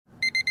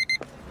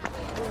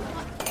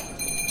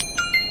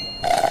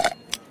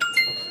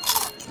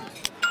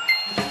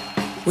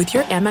With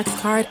your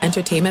Amex card,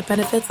 entertainment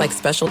benefits like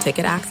special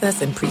ticket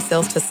access and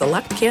pre-sales to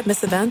select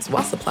campus events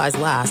while supplies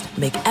last,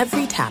 make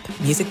every tap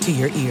music to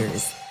your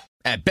ears.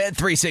 At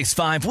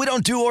Bet365, we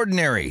don't do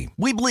ordinary.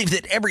 We believe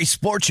that every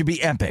sport should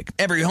be epic.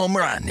 Every home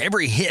run,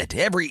 every hit,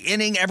 every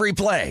inning, every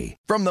play.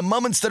 From the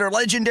moments that are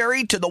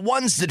legendary to the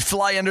ones that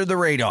fly under the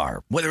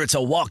radar. Whether it's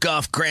a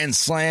walk-off grand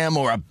slam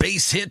or a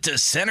base hit to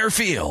center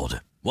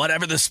field.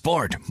 Whatever the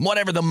sport,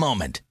 whatever the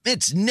moment.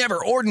 It's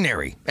never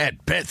ordinary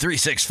at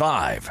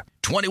Bet365.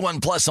 21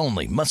 plus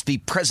only. Must be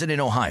present in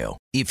Ohio.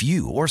 If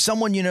you or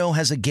someone you know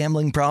has a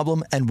gambling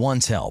problem and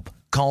wants help,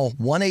 call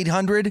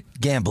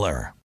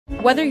 1-800-GAMBLER.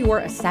 Whether you're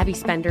a savvy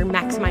spender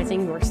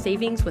maximizing your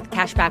savings with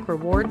cashback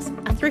rewards,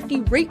 a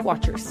thrifty rate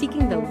watcher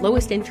seeking the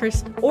lowest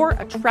interest, or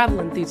a travel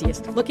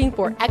enthusiast looking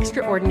for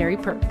extraordinary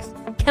perks,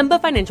 Kemba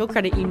Financial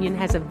Credit Union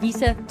has a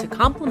visa to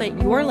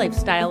complement your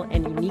lifestyle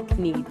and unique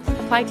needs.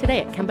 Apply today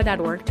at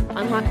Kemba.org to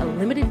unlock a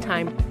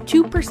limited-time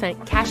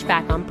 2% cash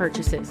back on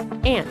purchases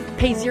and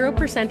pay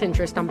 0%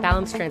 interest on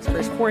balance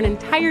transfers for an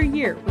entire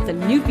year with a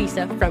new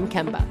visa from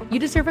Kemba. You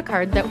deserve a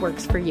card that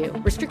works for you.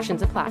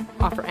 Restrictions apply.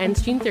 Offer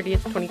ends June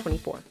 30th,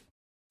 2024.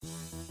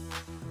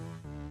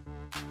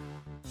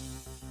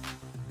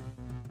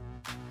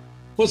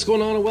 What's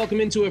going on, and welcome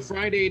into a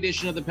Friday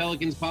edition of the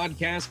Pelicans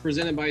podcast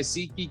presented by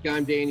SeatGeek.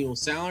 I'm Daniel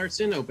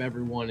Sallerson. Hope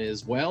everyone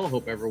is well.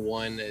 Hope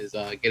everyone is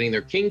getting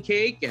their king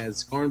cake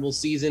as carnival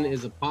season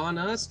is upon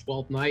us.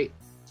 12th night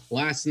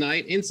last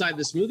night inside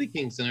the Smoothie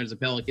King Center. The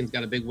Pelicans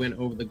got a big win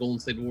over the Golden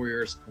State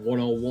Warriors,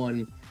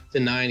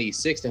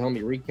 101-96. To help me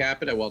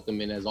recap it, I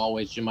welcome in, as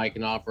always, Jim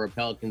Eichenhofer of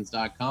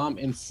Pelicans.com,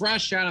 and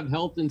fresh out of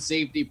health and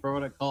safety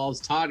protocols,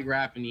 Todd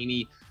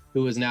Graffagnini,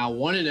 who is now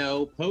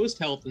 1-0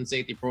 post-health and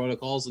safety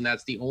protocols, and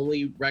that's the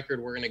only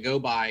record we're going to go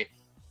by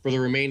for the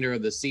remainder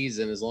of the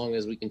season as long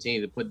as we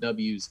continue to put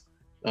W's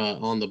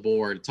on the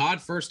board.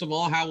 Todd, first of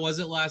all, how was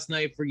it last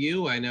night for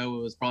you? I know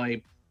it was probably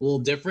a little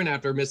different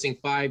after missing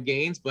 5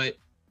 games, but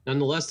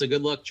nonetheless, a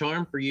good luck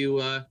charm for you.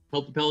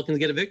 Help the Pelicans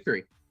get a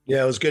victory.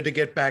 Yeah, it was good to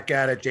get back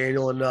at it,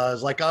 Daniel. And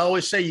it's like I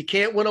always say, you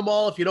can't win them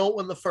all if you don't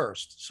win the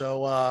first.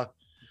 So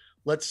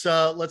let's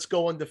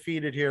go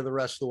undefeated here the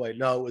rest of the way.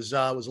 No, it was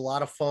a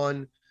lot of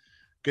fun.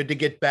 Good to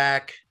get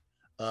back.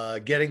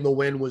 Getting the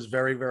win was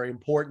very, very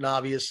important,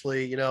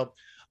 obviously.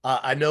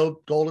 I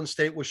know Golden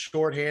State was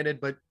shorthanded,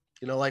 but,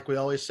 like we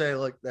always say,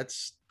 like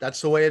that's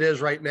the way it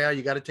is right now.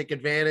 You got to take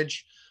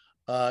advantage.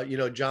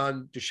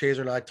 John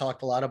DeShazer and I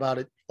talked a lot about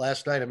it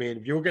last night. I mean,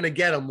 if you were going to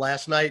get him,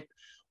 last night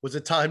was the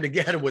time to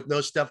get him with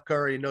no Steph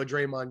Curry and no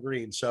Draymond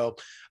Green. So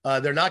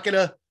they're not going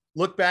to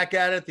look back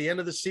at it at the end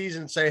of the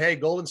season and say, hey,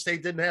 Golden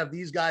State didn't have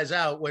these guys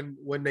out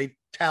when they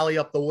tally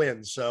up the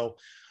wins. So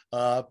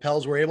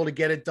Pels were able to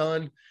get it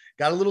done.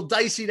 Got a little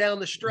dicey down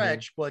the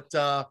stretch, but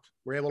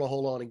we're able to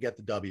hold on and get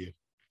the W.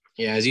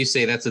 Yeah, as you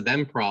say, that's a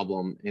them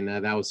problem, and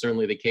that was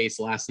certainly the case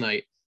last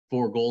night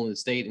for Golden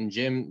State. And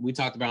Jim, we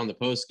talked about on the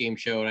post-game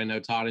show, and I know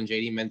Todd and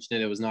JD mentioned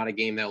it. It was not a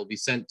game that will be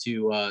sent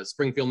to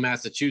Springfield,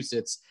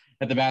 Massachusetts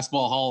at the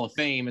Basketball Hall of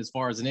Fame as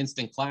far as an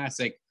instant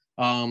classic.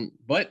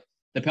 But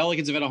the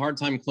Pelicans have had a hard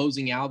time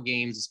closing out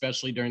games,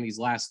 especially during these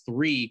last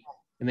 3.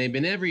 And they've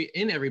been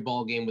in every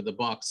ball game with the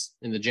Bucks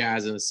and the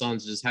Jazz and the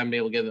Suns, just haven't been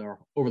able to get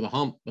over the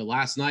hump. But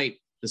last night,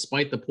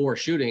 despite the poor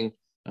shooting,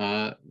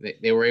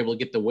 they were able to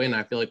get the win.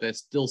 I feel like that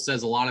still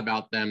says a lot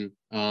about them.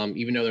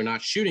 Even though they're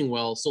not shooting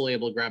well, still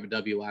able to grab a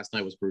W last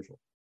night was crucial.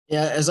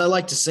 Yeah, as I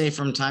like to say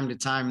from time to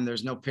time,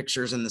 there's no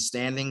pictures in the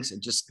standings.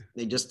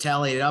 They just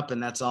tally it up,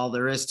 and that's all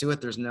there is to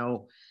it.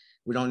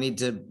 We don't need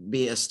to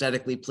be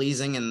aesthetically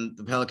pleasing, and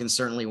the Pelicans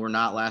certainly were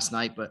not last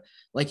night. But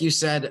like you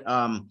said,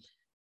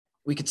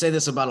 we could say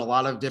this about a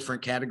lot of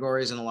different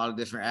categories and a lot of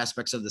different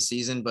aspects of the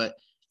season, but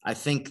I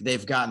think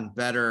they've gotten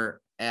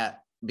better at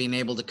being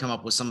able to come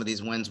up with some of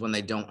these wins when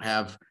they don't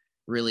have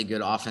really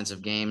good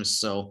offensive games.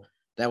 So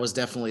that was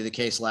definitely the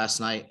case last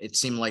night. It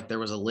seemed like there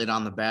was a lid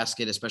on the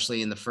basket,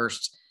 especially in the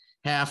first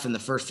half, in the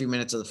first few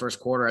minutes of the first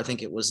quarter. I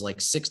think it was like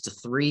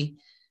 6-3.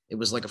 It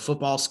was like a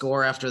football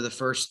score after the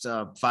first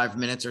 5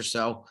 minutes or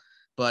so.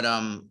 But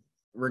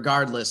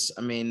regardless,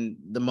 I mean,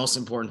 the most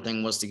important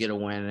thing was to get a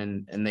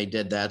win, and they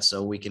did that,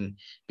 so we can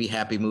be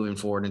happy moving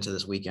forward into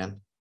this weekend.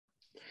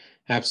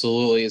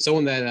 Absolutely. And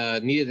someone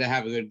that needed to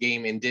have a good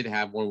game and did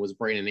have one was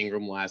Brandon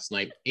Ingram last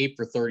night, 8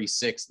 for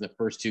 36 in the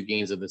first 2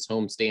 games of this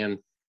homestand,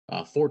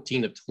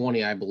 14 of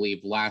 20, I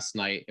believe, last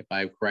night, if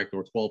I'm correct,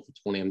 or 12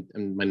 for 20.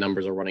 And my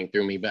numbers are running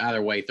through me, but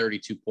either way,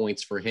 32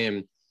 points for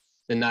him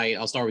tonight.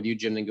 I'll start with you,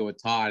 Jim, then go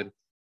with Todd.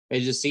 It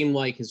just seemed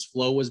like his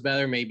flow was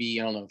better. Maybe,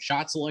 I don't know if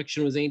shot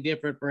selection was any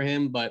different for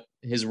him, but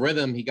his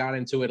rhythm, he got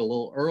into it a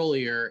little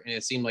earlier. And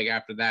it seemed like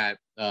after that,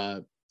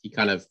 he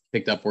kind of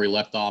picked up where he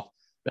left off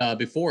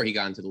before he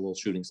got into the little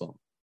shooting slump.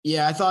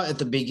 Yeah, I thought at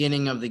the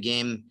beginning of the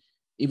game,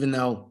 even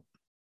though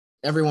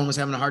everyone was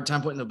having a hard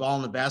time putting the ball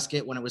in the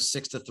basket when it was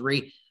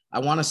 6-3, I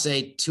want to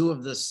say 2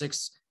 of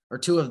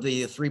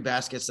the 3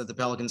 baskets that the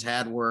Pelicans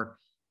had were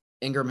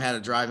Ingram had a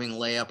driving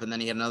layup, and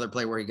then he had another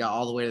play where he got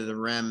all the way to the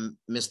rim,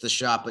 missed the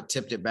shot, but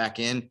tipped it back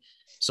in.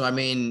 So, I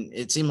mean,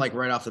 it seemed like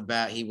right off the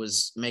bat, he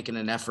was making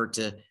an effort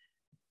to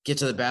get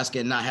to the basket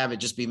and not have it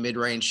just be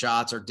mid-range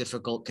shots or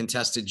difficult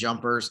contested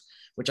jumpers,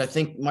 which I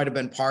think might have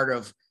been part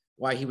of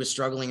why he was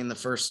struggling in the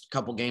first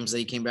couple games that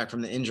he came back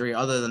from the injury,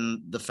 other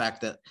than the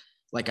fact that,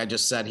 like I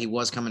just said, he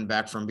was coming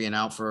back from being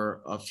out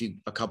for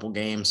a couple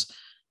games.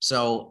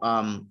 So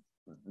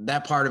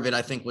that part of it,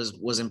 I think,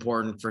 was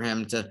important for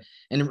him to,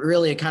 and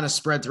really it kind of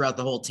spread throughout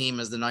the whole team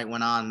as the night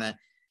went on, that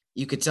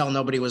you could tell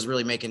nobody was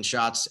really making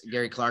shots.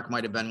 Gary Clark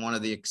might've been one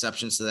of the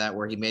exceptions to that,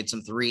 where he made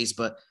some threes,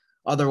 but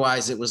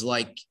otherwise it was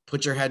like,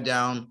 put your head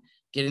down,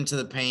 get into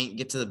the paint,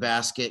 get to the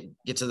basket,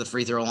 get to the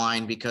free throw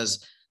line,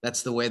 because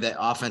that's the way that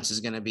offense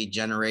is going to be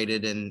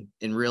generated. And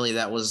really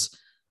that was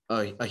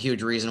a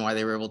huge reason why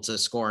they were able to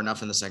score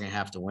enough in the second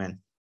half to win.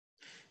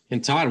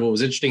 And Todd, what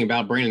was interesting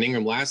about Brandon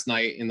Ingram last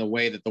night in the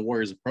way that the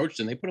Warriors approached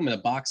him, they put him in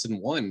a box and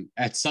one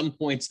at some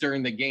points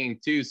during the game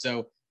too.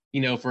 So,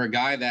 for a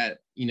guy that,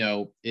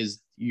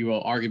 is,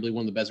 arguably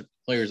one of the best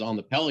players on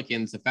the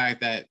Pelicans, the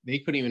fact that they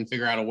couldn't even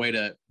figure out a way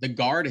to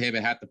guard him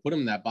and have to put him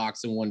in that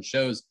box and one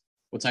shows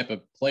what type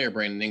of player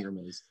Brandon Ingram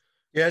is.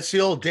 Yeah, it's the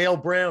old Dale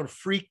Brown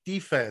freak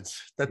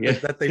defense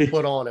that they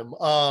put on him.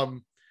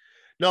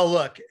 No,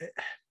 look,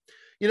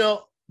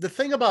 the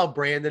thing about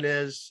Brandon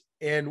is,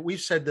 and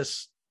we've said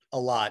this a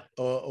lot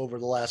over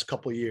the last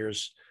couple of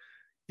years,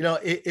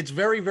 it's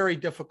very, very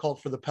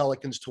difficult for the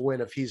Pelicans to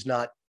win if he's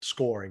not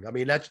scoring. I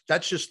mean,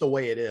 that's just the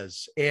way it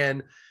is.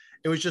 And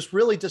it was just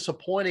really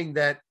disappointing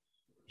that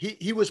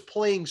he was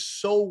playing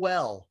so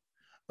well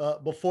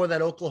before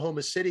that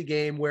Oklahoma City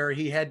game, where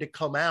he had to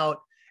come out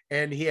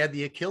and he had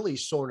the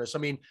Achilles soreness. I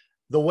mean,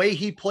 the way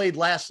he played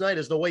last night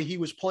is the way he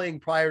was playing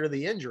prior to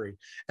the injury.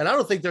 And I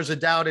don't think there's a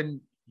doubt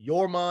in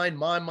your mind,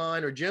 my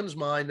mind, or Jim's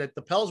mind that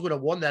the Pels would have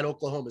won that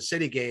Oklahoma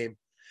City game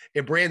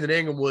if Brandon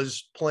Ingram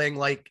was playing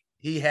like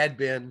he had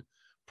been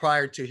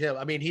prior to him.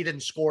 I mean, he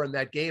didn't score in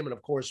that game, and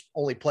of course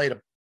only played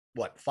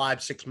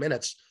 5-6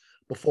 minutes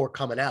before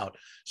coming out.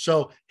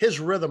 So his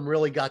rhythm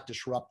really got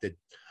disrupted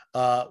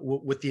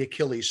with the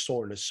Achilles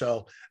soreness.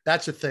 So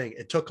that's the thing.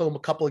 It took him a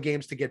couple of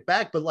games to get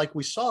back, but like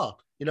we saw,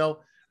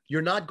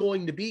 you're not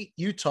going to beat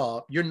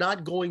Utah. You're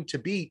not going to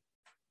beat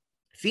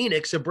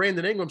Phoenix if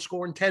Brandon Ingram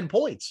scoring 10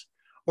 points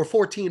or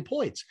 14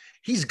 points.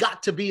 He's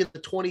got to be in the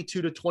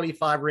 22 to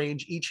 25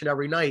 range each and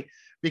every night,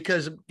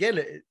 because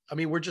again, I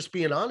mean, we're just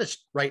being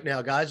honest right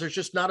now, guys. There's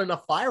just not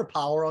enough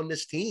firepower on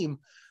this team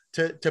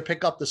to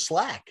pick up the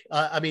slack.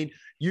 I mean,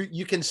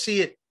 you can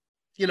see it,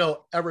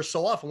 ever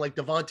so often, like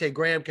Devontae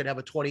Graham can have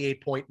a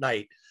 28-point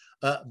night.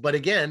 But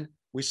again,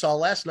 we saw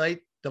last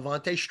night,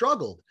 Devontae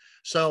struggled.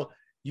 So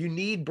you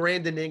need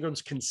Brandon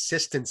Ingram's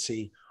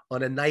consistency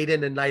on a night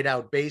in and night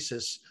out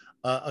basis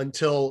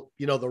until,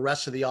 the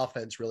rest of the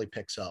offense really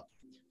picks up.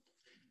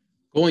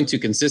 Going to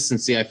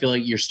consistency, I feel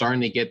like you're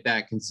starting to get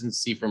that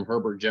consistency from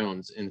Herbert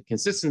Jones. And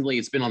consistently,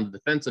 it's been on the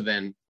defensive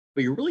end,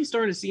 but you're really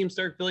starting to see him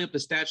start filling up the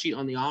stat sheet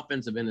on the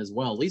offensive end as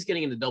well. At least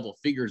getting into double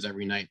figures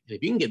every night. And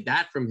if you can get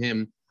that from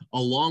him,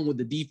 along with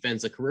the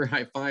defense, a career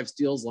high 5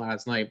 steals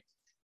last night,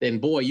 then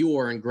boy, you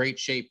are in great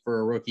shape for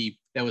a rookie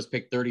that was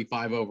picked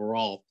 35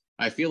 overall.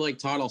 I feel like,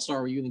 Todd, I'll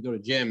start with you and then go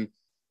to Jim.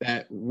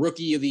 That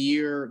rookie of the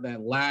year,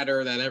 that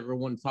ladder that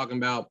everyone's talking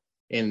about,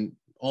 and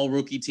all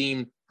rookie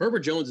team, Herbert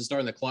Jones is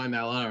starting to climb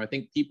that ladder. I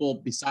think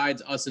people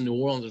besides us in New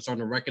Orleans are starting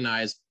to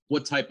recognize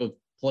what type of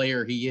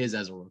player he is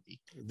as a rookie.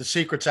 The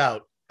secret's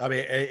out. I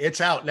mean,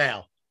 it's out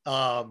now.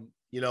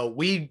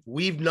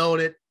 We've known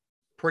it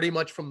pretty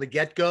much from the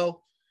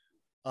get-go,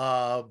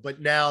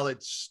 but now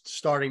it's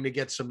starting to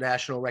get some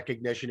national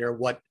recognition here,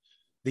 what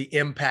the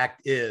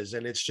impact is.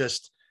 And it's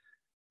just,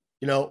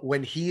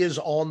 when he is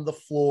on the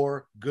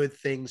floor, good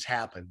things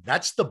happen.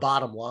 That's the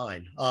bottom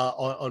line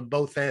on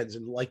both ends.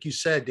 And like you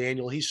said,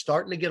 Daniel, he's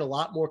starting to get a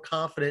lot more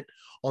confident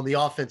on the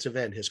offensive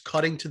end. His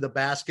cutting to the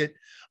basket,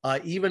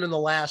 even in the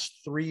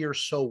last 3 or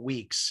so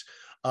weeks,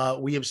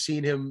 we have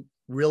seen him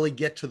really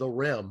get to the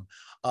rim.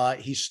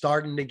 He's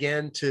starting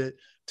again to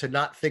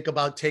not think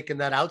about taking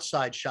that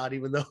outside shot,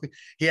 even though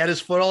he had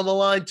his foot on the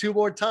line 2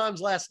 more times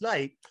last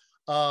night.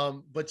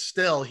 But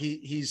still,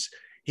 he's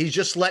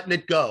just letting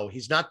it go.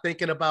 He's not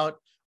thinking about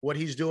what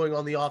he's doing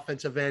on the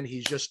offensive end.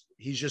 He's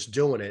just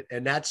doing it.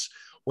 And that's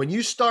when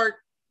you start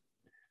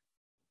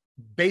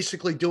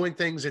basically doing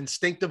things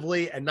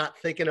instinctively and not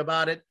thinking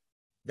about it,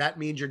 that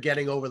means you're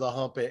getting over the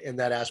hump in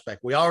that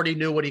aspect. We already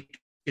knew what he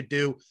could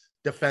do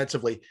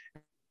defensively.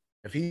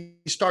 If he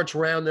starts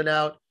rounding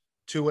out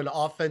to an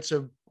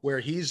offensive where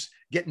he's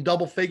getting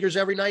double figures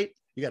every night,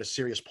 you got a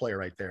serious player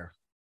right there.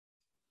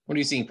 What are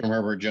you seeing from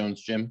Herbert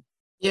Jones, Jim?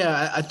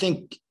 Yeah, I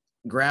think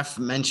Graf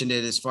mentioned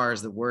it as far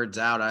as the words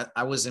out.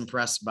 I was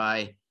impressed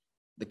by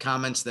the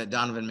comments that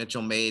Donovan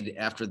Mitchell made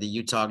after the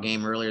Utah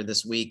game earlier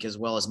this week, as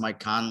well as Mike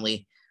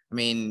Conley. I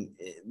mean,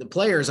 the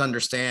players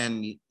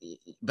understand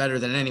better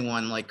than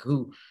anyone, like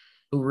who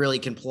really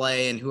can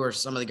play and who are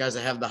some of the guys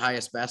that have the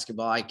highest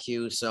basketball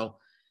IQ. So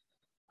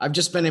I've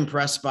just been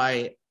impressed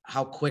by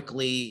how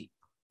quickly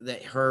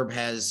that Herb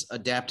has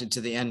adapted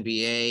to the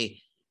NBA.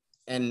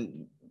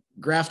 And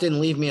Graf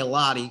didn't leave me a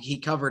lot. He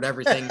covered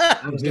everything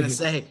I was going to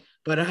say.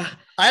 But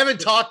I haven't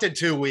talked in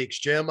 2 weeks,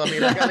 Jim. I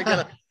mean, I gotta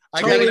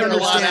get a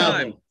lot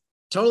out.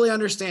 Totally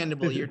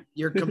understandable.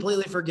 You're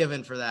completely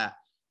forgiven for that.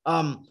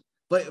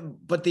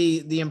 But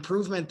the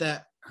improvement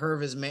that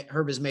Herb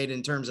has made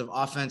in terms of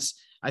offense,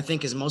 I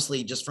think is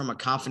mostly just from a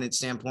confidence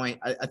standpoint.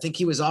 I think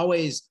he was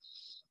always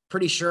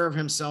pretty sure of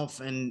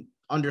himself and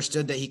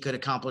understood that he could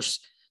accomplish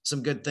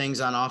some good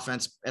things on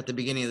offense at the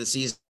beginning of the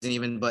season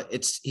even, but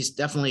he's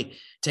definitely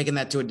taken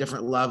that to a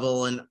different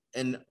level.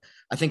 And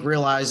I think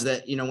realized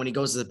that, when he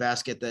goes to the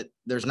basket, that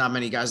there's not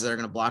many guys that are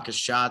going to block his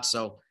shot.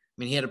 So,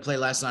 he had to play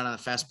last night on a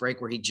fast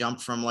break where he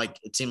jumped from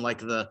it seemed like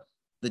the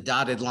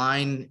dotted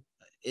line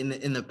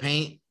in the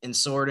paint and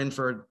soared in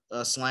for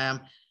a slam.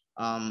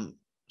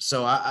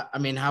 So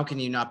how can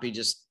you not be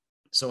just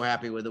so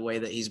happy with the way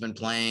that he's been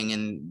playing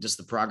and just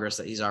the progress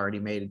that he's already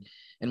made?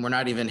 And we're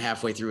not even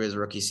halfway through his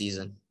rookie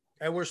season.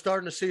 And we're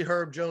starting to see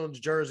Herb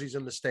Jones jerseys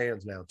in the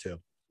stands now too.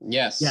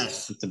 Yes.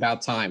 It's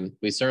about time.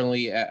 We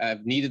certainly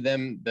have needed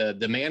them. The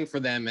demand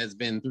for them has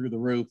been through the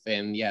roof.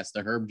 And yes,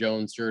 the Herb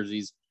Jones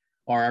jerseys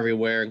are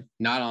everywhere.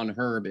 Not on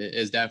Herb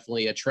is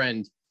definitely a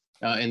trend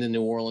in the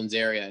New Orleans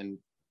area.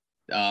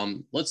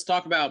 And let's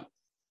talk about,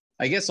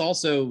 I guess,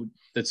 also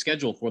the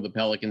schedule for the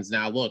Pelicans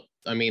now. Look,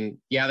 they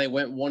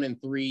went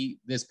 1-3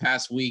 this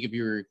past week if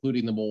you're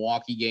including the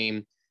Milwaukee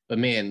game. But,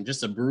 man,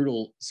 just a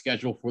brutal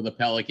schedule for the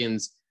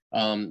Pelicans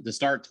to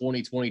start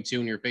 2022,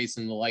 and you're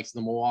facing the likes of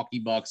the Milwaukee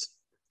Bucks,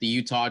 the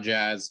Utah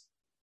Jazz,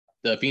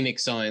 the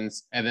Phoenix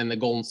Suns, and then the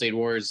Golden State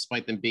Warriors,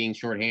 despite them being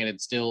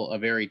shorthanded, still a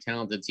very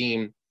talented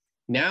team.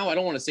 Now, I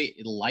don't want to say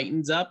it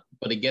lightens up,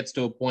 but it gets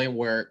to a point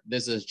where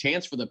there's a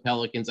chance for the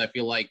Pelicans, I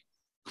feel like,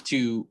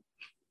 to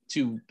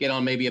get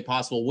on maybe a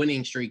possible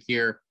winning streak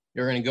here.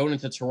 You're going to go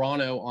into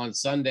Toronto on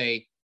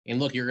Sunday, and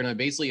look, you're going to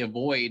basically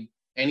avoid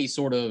any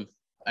sort of,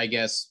 I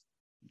guess,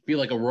 feel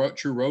like a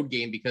true road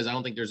game, because I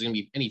don't think there's going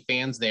to be any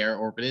fans there,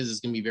 or if it is,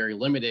 it's going to be very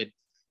limited.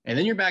 And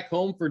then you're back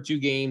home for 2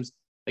 games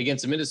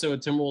against a Minnesota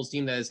Timberwolves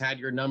team that has had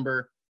your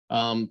number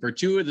for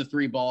 2 of the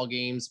 3 ball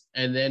games.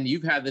 And then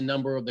you've had the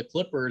number of the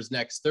Clippers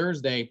next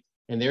Thursday,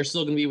 and they're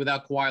still going to be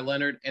without Kawhi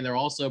Leonard, and they're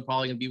also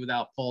probably going to be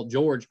without Paul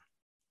George.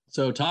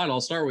 So, Todd, I'll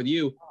start with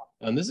you.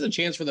 This is a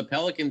chance for the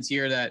Pelicans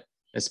here that,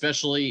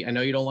 especially, I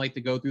know you don't like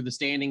to go through the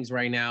standings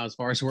right now as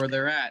far as where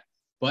they're at,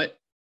 but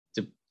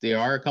they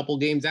are a couple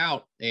games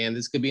out, and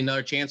this could be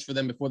another chance for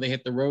them before they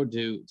hit the road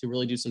to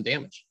really do some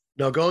damage.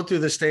 No, going through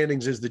the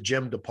standings is the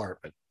gym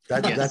department.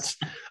 That's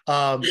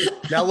now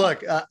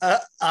look,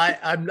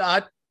 I'm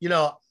not,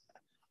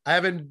 I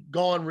haven't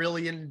gone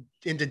really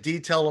into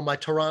detail on my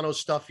Toronto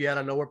stuff yet.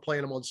 I know we're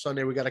playing them on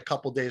Sunday. We got a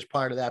couple days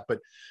prior to that, but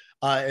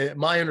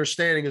my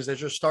understanding is they're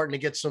just starting to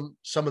get some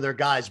of their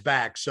guys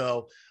back.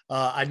 So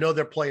I know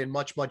they're playing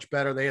much, much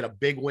better. They had a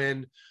big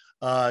win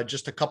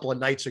just a couple of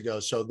nights ago.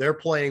 So they're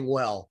playing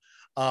well.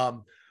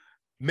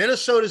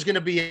 Minnesota is going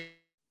to be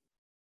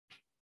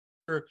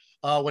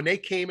when they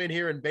came in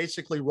here and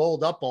basically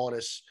rolled up on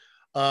us,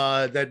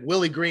 that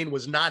Willie Green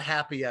was not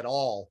happy at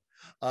all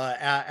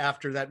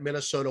after that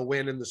Minnesota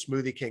win in the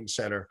Smoothie King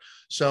Center.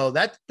 So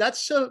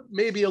that's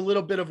maybe a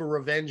little bit of a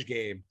revenge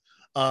game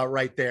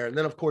right there. And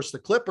then, of course, the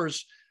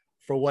Clippers,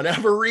 for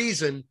whatever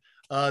reason,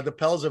 the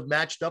Pels have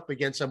matched up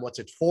against them. What's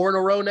it, 4 in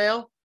a row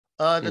now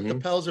that the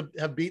Pels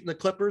have beaten the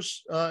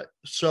Clippers?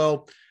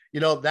 So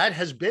that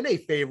has been a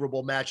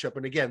favorable matchup.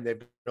 And again,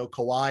 they've no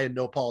Kawhi and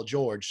no Paul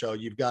George. So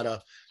you've got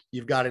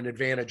an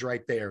advantage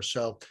right there.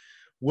 So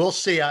we'll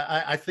see.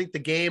 I think the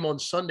game on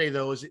Sunday,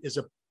 though, is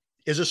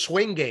a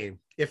swing game,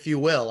 if you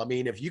will. I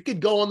mean, if you could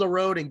go on the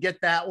road and get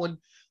that one,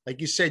 like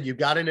you said, you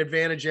got an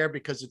advantage there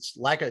because it's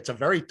a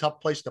very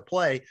tough place to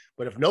play.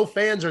 But if no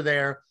fans are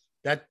there,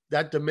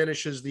 that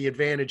diminishes the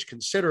advantage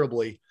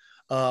considerably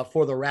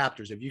for the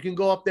Raptors. If you can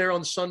go up there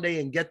on Sunday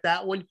and get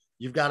that one,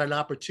 you've got an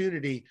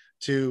opportunity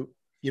to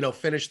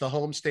finish the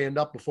homestand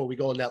up before we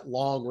go on that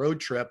long road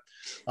trip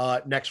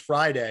next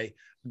Friday,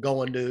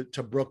 going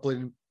to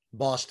Brooklyn,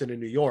 Boston, and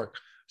New York.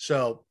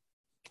 So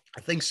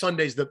I think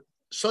Sunday's the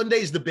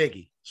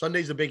biggie.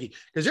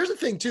 Because here's the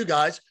thing too,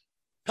 guys.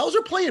 Pels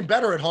are playing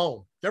better at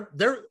home.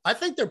 I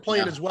think they're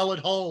playing as well at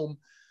home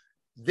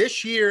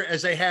this year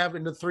as they have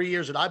in the 3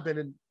 years that I've been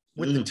in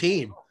with the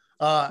team.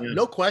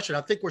 No question.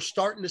 I think we're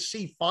starting to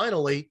see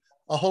finally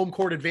a home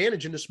court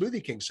advantage in the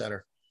Smoothie King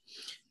Center.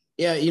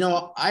 Yeah,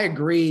 I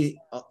agree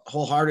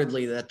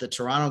wholeheartedly that the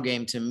Toronto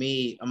game, to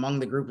me, among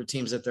the group of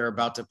teams that they're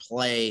about to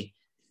play,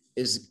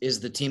 is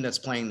the team that's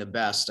playing the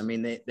best. I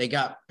mean, they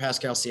got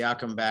Pascal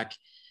Siakam back,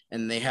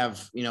 and they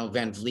have,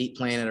 Van Vliet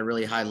playing at a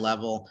really high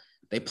level.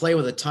 They play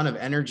with a ton of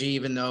energy,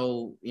 even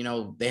though,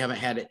 they haven't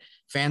had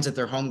fans at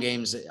their home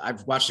games.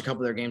 I've watched a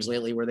couple of their games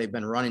lately where they've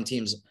been running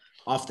teams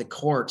off the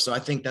court. So I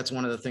think that's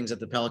one of the things that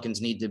the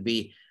Pelicans need to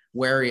be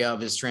wary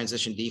of is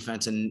transition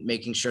defense and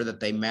making sure that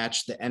they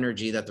match the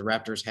energy that the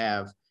Raptors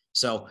have.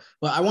 So,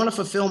 but I want to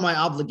fulfill my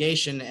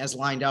obligation as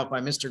lined out by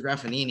Mr.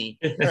 Graffinini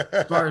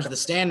as far as the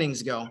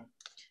standings go.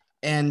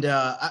 And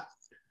I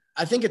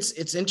think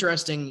it's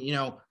interesting,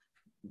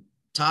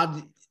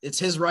 Todd, it's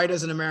his right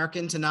as an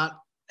American to not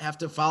have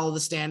to follow the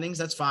standings.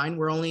 That's fine.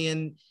 We're only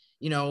in,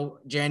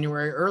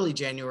 early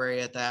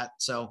January at that.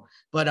 So,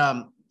 but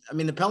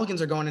the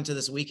Pelicans are going into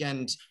this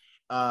weekend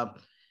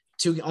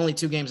only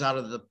 2 games out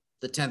of the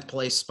 10th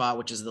place spot,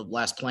 which is the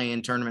last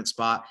play-in tournament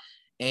spot.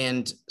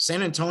 And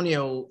San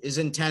Antonio is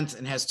in 10th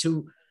and has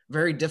 2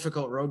 very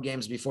difficult road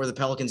games before the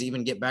Pelicans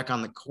even get back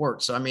on the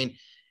court. So, I mean,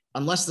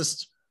 unless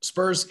the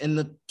Spurs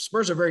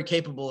are very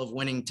capable of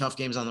winning tough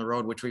games on the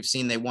road, which we've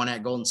seen. They won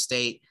at Golden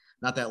State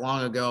not that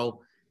long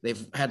ago.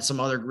 They've had some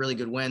other really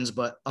good wins,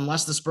 but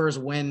unless the Spurs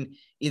win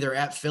either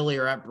at Philly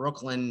or at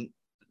Brooklyn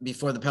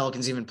before the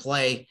Pelicans even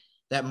play,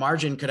 that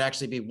margin could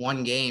actually be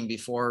 1 game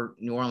before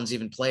New Orleans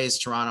even plays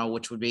Toronto,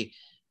 which would be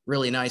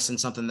really nice and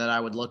something that I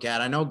would look at.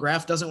 I know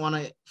Graf doesn't want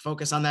to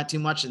focus on that too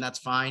much, and that's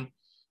fine.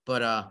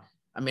 But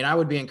I mean, I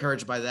would be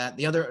encouraged by that.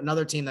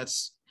 Another team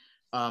that's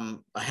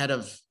ahead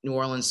of New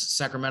Orleans,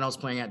 Sacramento's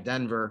playing at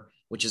Denver,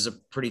 which is a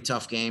pretty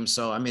tough game.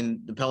 So, I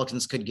mean, the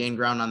Pelicans could gain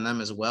ground on them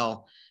as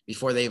well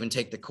before they even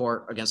take the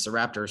court against the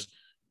Raptors.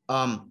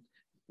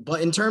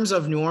 But in terms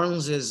of New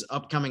Orleans's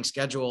upcoming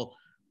schedule,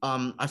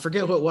 I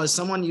forget who it was.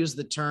 Someone used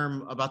the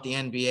term about the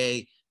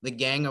NBA, the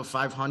gang of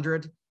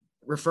 500,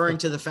 referring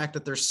to the fact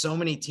that there's so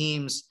many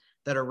teams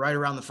that are right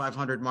around the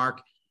 500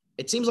 mark.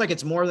 It seems like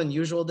it's more than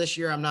usual this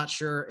year. I'm not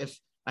sure if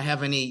I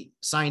have any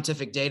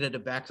scientific data to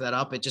back that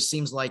up. It just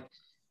seems like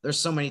there's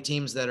so many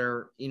teams that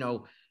are,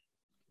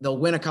 they'll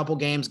win a couple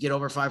games, get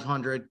over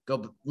 500,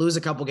 go lose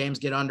a couple games,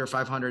 get under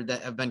 500,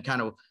 that have been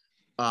kind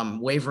of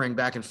wavering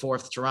back and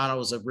forth. Toronto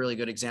is a really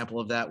good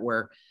example of that,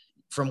 where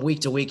from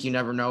week to week, you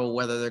never know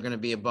whether they're going to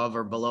be above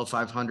or below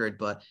 500.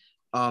 But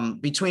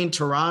between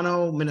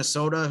Toronto,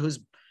 Minnesota, who's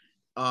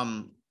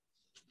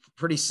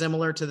pretty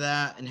similar to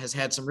that and has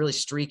had some really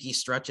streaky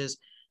stretches,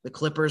 the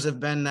Clippers have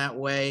been that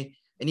way.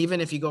 And even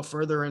if you go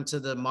further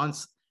into the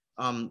month,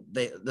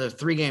 the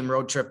 3-game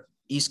road trip,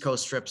 East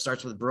Coast trip,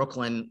 starts with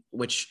Brooklyn,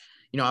 which,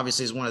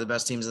 obviously is one of the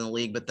best teams in the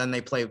league. But then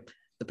the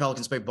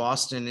Pelicans play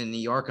Boston and New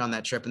York on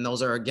that trip. And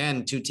those are,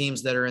 again, 2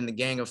 teams that are in the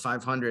gang of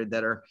 500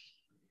 that are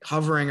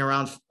hovering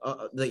around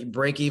the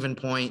break-even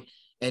point.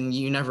 And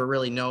you never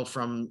really know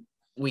from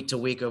week to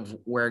week of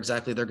where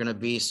exactly they're going to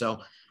be.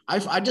 So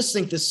I just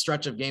think this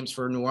stretch of games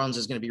for New Orleans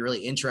is going to be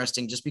really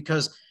interesting, just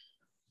because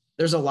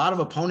there's a lot of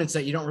opponents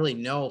that you don't really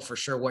know for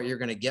sure what you're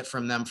going to get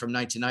from them from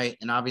night to night.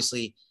 And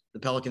obviously the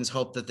Pelicans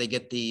hope that they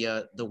get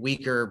the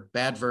weaker,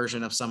 bad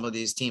version of some of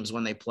these teams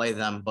when they play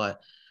them.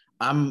 But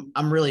I'm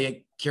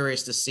really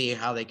curious to see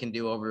how they can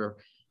do over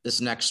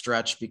this next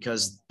stretch,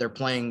 because they're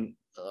playing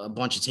a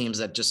bunch of teams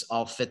that just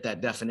all fit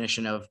that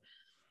definition of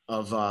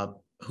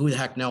who the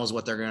heck knows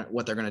what they're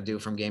going to do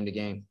from game to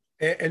game.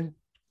 And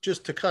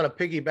just to kind of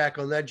piggyback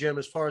on that, Jim,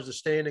 as far as the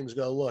standings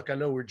go, look, I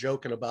know we're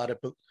joking about it,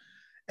 but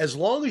as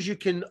long as you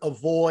can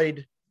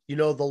avoid,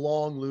 the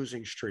long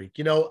losing streak,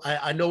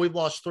 I know we've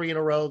lost 3 in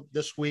a row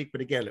this week, but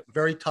again,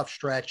 very tough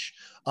stretch.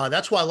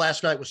 That's why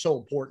last night was so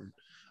important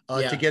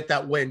to get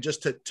that win,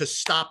 just to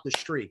stop the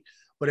streak.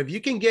 But if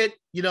you can get,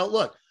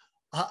 look,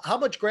 how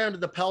much ground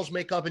did the Pels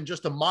make up in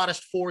just a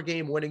modest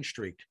 4-game winning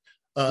streak,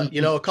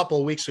 a couple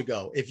of weeks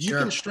ago? If you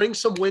can string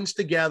some wins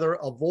together,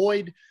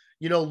 avoid,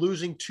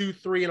 losing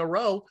 2-3 in a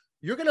row,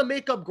 you're going to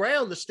make up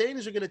ground. The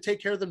standings are going to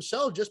take care of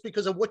themselves just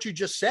because of what you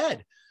just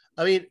said.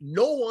 I mean,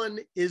 no one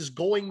is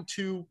going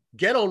to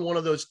get on one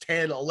of those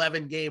 10,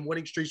 11-game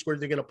winning streaks where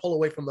they're going to pull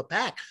away from the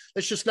pack.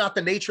 That's just not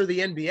the nature of the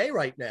NBA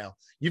right now.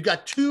 You've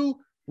got 2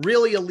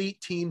 really elite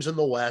teams in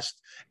the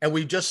West, and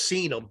we've just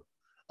seen them.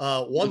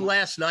 One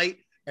last night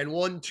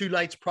and 2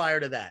 nights prior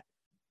to that.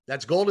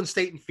 That's Golden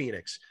State and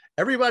Phoenix.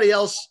 Everybody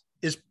else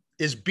is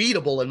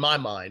beatable in my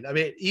mind. I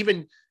mean,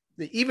 even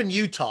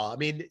Utah. I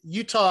mean,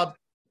 Utah,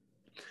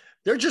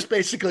 they're just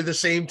basically the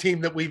same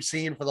team that we've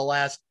seen for the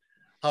last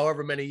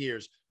however many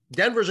years.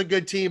 Denver's a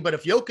good team, but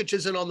if Jokic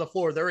isn't on the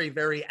floor, they're a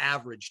very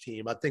average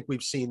team. I think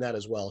we've seen that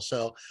as well.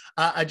 So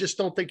I just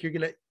don't think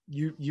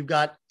you've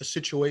got a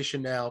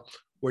situation now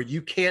where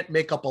you can't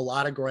make up a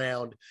lot of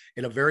ground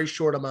in a very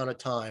short amount of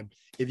time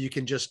if you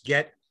can just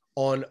get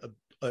on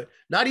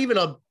not even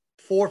a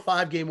 4 or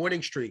 5 game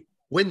winning streak,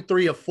 win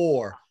 3 of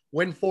 4,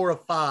 win 4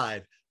 of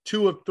 5,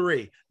 2 of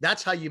 3.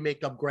 That's how you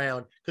make up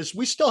ground, because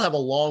we still have a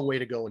long way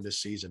to go in this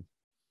season.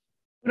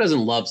 Who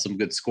doesn't love some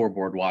good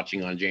scoreboard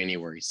watching on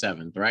January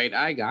 7th, right?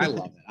 I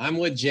love it. I'm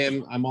with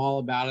Jim. I'm all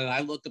about it.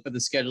 I look up at the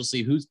schedule,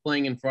 see who's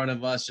playing in front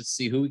of us, just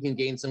see who we can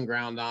gain some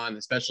ground on,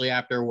 especially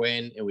after a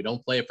win, and we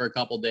don't play it for a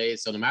couple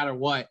days. So no matter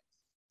what,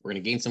 we're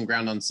going to gain some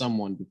ground on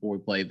someone before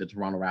we play the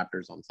Toronto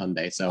Raptors on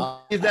Sunday. So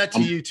I'll leave that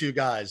to you two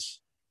guys.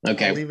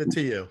 Okay. I'll leave it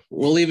to you.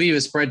 We'll leave you a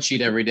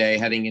spreadsheet every day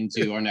heading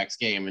look next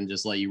game and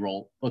just let you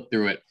look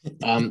through it.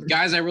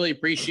 Guys, I really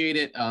appreciate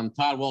it.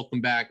 Todd, welcome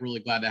back.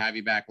 Really glad to have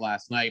you back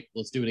last night.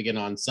 Let's do it again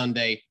on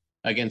Sunday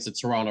against the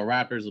Toronto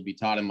Raptors. It'll be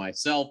Todd and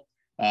myself,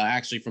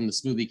 actually from the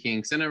Smoothie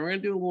King Center. We're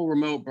going to do a little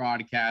remote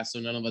broadcast so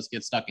none of us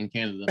get stuck in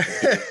Canada.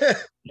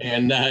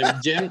 And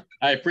Jim,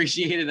 I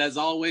appreciate it as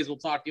always. We'll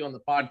talk to you on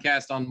the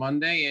podcast on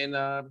Monday, and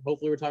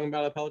hopefully we're talking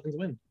about a Pelicans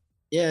win.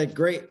 Yeah,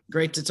 great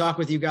to talk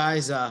with you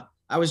guys.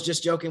 I was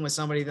just joking with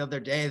somebody the other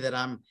day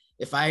that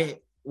if I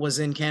was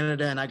in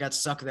Canada and I got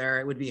stuck there,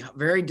 it would be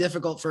very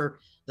difficult for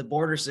the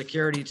border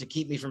security to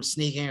keep me from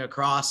sneaking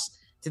across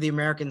to the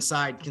American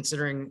side,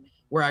 considering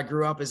where I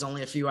grew up is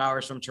only a few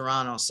hours from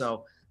Toronto.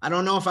 So I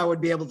don't know if I would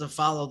be able to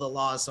follow the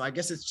laws. So I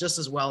guess it's just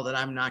as well that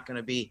I'm not going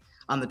to be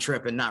on the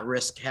trip and not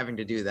risk having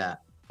to do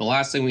that. The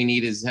last thing we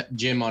need is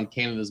Jim on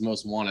Canada's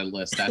most wanted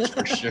list. That's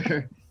for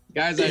sure.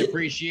 Guys, I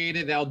appreciate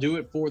it. That'll do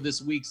it for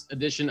this week's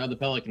edition of the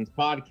Pelicans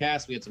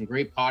podcast. We had some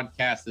great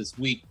podcasts this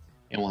week,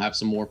 and we'll have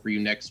some more for you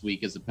next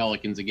week as the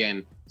Pelicans,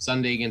 again,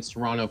 Sunday against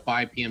Toronto,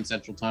 5 p.m.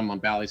 Central Time on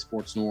Bally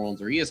Sports New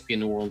Orleans or ESPN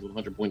New Orleans with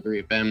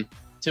 100.3 FM.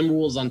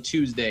 Timberwolves on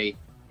Tuesday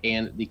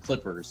and the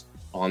Clippers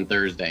on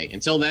Thursday.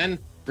 Until then,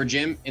 for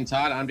Jim and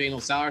Todd, I'm Daniel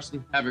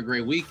Salerson. Have a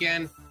great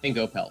weekend and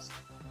go Pels.